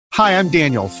Hi, I'm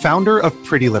Daniel, founder of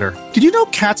Pretty Litter. Did you know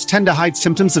cats tend to hide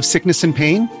symptoms of sickness and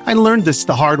pain? I learned this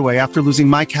the hard way after losing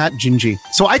my cat, Gingy.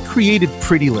 So I created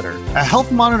Pretty Litter, a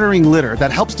health monitoring litter that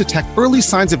helps detect early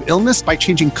signs of illness by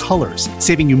changing colors,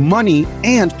 saving you money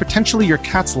and potentially your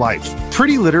cat's life.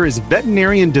 Pretty Litter is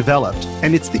veterinarian developed,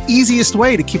 and it's the easiest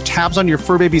way to keep tabs on your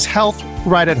fur baby's health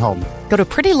right at home. Go to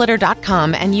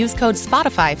prettylitter.com and use code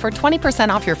SPOTIFY for 20%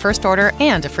 off your first order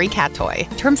and a free cat toy.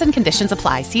 Terms and conditions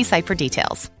apply. See site for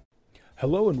details.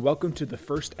 Hello and welcome to the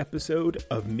first episode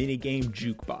of Minigame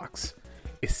Jukebox,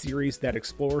 a series that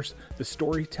explores the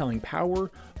storytelling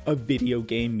power of video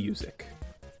game music.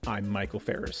 I'm Michael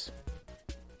Ferris.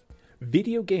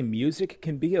 Video game music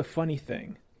can be a funny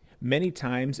thing. Many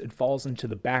times it falls into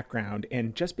the background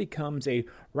and just becomes a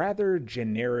rather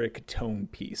generic tone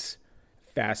piece.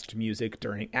 Fast music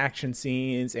during action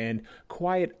scenes and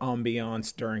quiet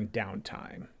ambiance during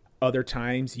downtime. Other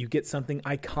times you get something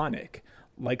iconic,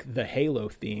 like the Halo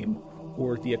theme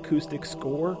or the acoustic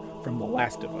score from the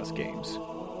Last of Us games.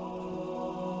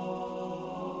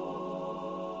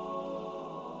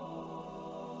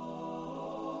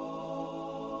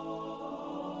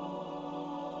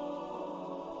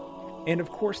 And of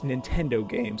course, Nintendo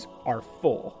games are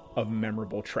full of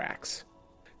memorable tracks.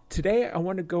 Today, I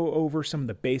want to go over some of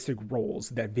the basic roles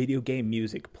that video game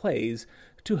music plays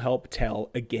to help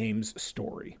tell a game's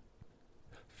story.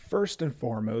 First and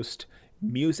foremost,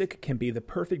 music can be the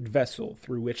perfect vessel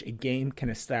through which a game can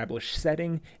establish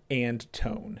setting and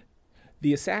tone.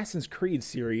 The Assassin's Creed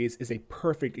series is a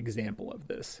perfect example of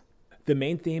this. The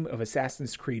main theme of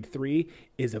Assassin's Creed 3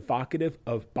 is evocative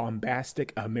of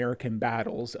bombastic American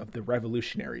battles of the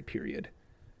Revolutionary period.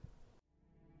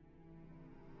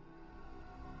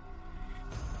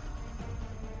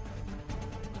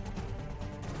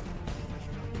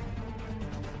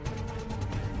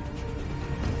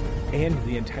 And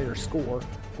the entire score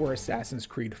for Assassin's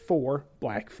Creed 4,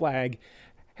 Black Flag,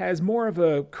 has more of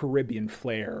a Caribbean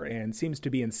flair and seems to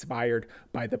be inspired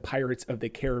by the Pirates of the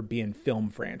Caribbean film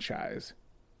franchise.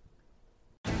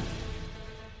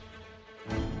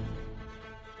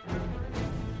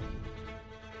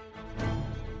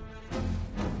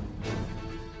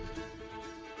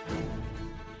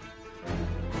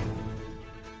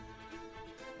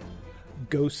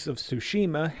 Ghosts of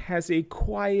Tsushima has a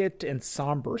quiet and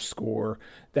somber score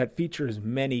that features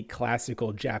many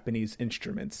classical Japanese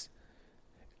instruments.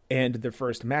 And the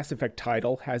first Mass Effect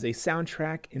title has a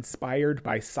soundtrack inspired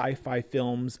by sci-fi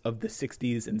films of the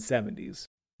 60s and 70s.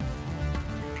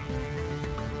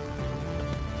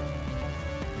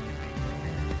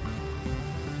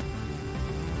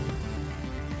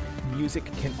 Music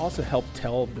can also help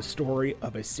tell the story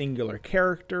of a singular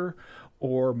character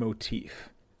or motif.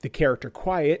 The character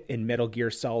Quiet in Metal Gear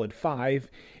Solid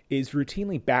 5 is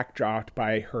routinely backdropped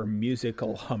by her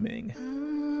musical humming.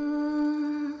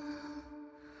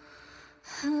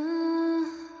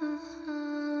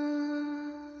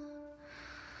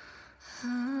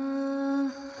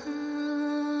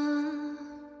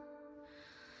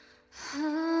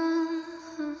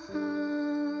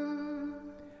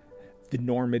 The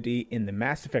Normandy in the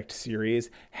Mass Effect series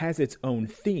has its own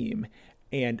theme,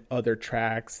 and other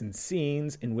tracks and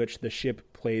scenes in which the ship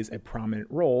plays a prominent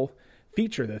role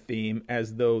feature the theme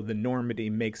as though the Normandy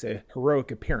makes a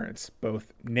heroic appearance, both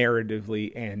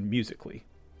narratively and musically.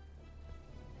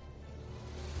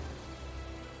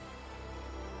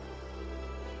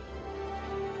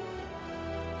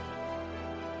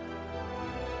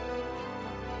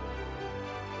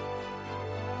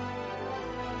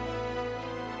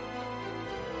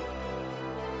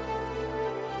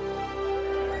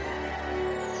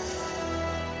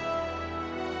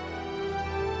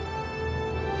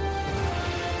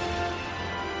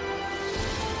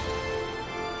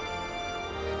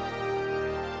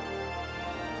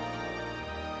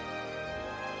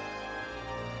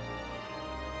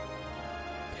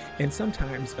 And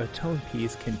sometimes a tone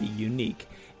piece can be unique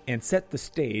and set the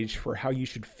stage for how you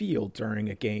should feel during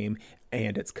a game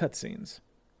and its cutscenes.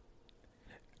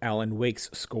 Alan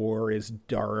Wake's score is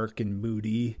dark and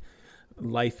moody.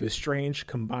 Life is Strange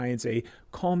combines a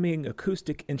calming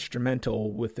acoustic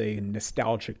instrumental with a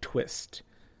nostalgic twist.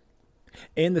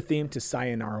 And the theme to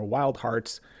Sayonara Wild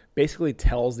Hearts basically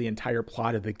tells the entire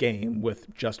plot of the game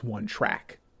with just one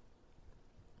track.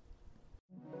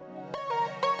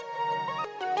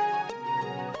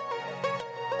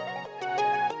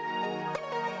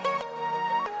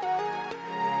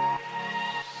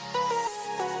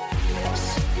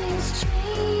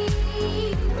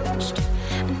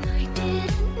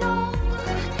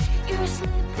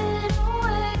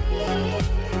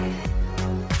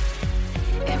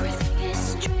 Everything is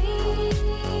strange.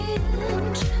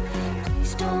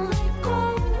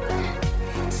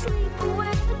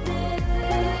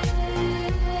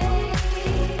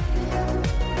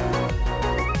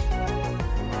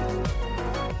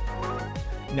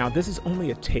 Now, this is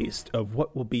only a taste of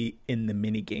what will be in the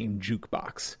Minigame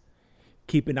Jukebox.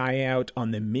 Keep an eye out on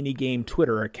the Minigame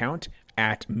Twitter account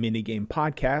at Minigame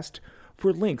Podcast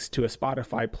for links to a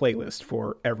Spotify playlist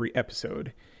for every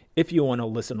episode, if you want to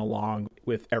listen along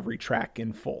with every track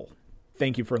in full.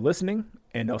 Thank you for listening,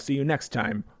 and I'll see you next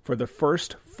time for the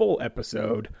first full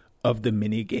episode of the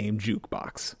Minigame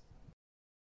Jukebox.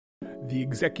 The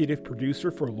executive producer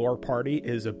for Lore Party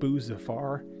is Abu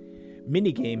Zafar.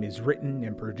 Minigame is written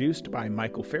and produced by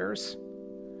Michael Ferris.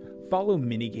 Follow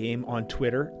Minigame on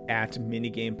Twitter at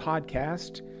Minigame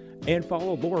Podcast, and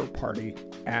follow Lore Party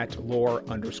at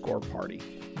lore_party.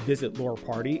 Visit Lore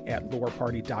Party at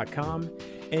loreparty.com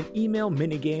and email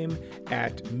Minigame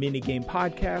at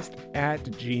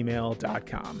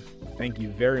minigamepodcast@gmail.com. Thank you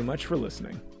very much for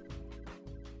listening.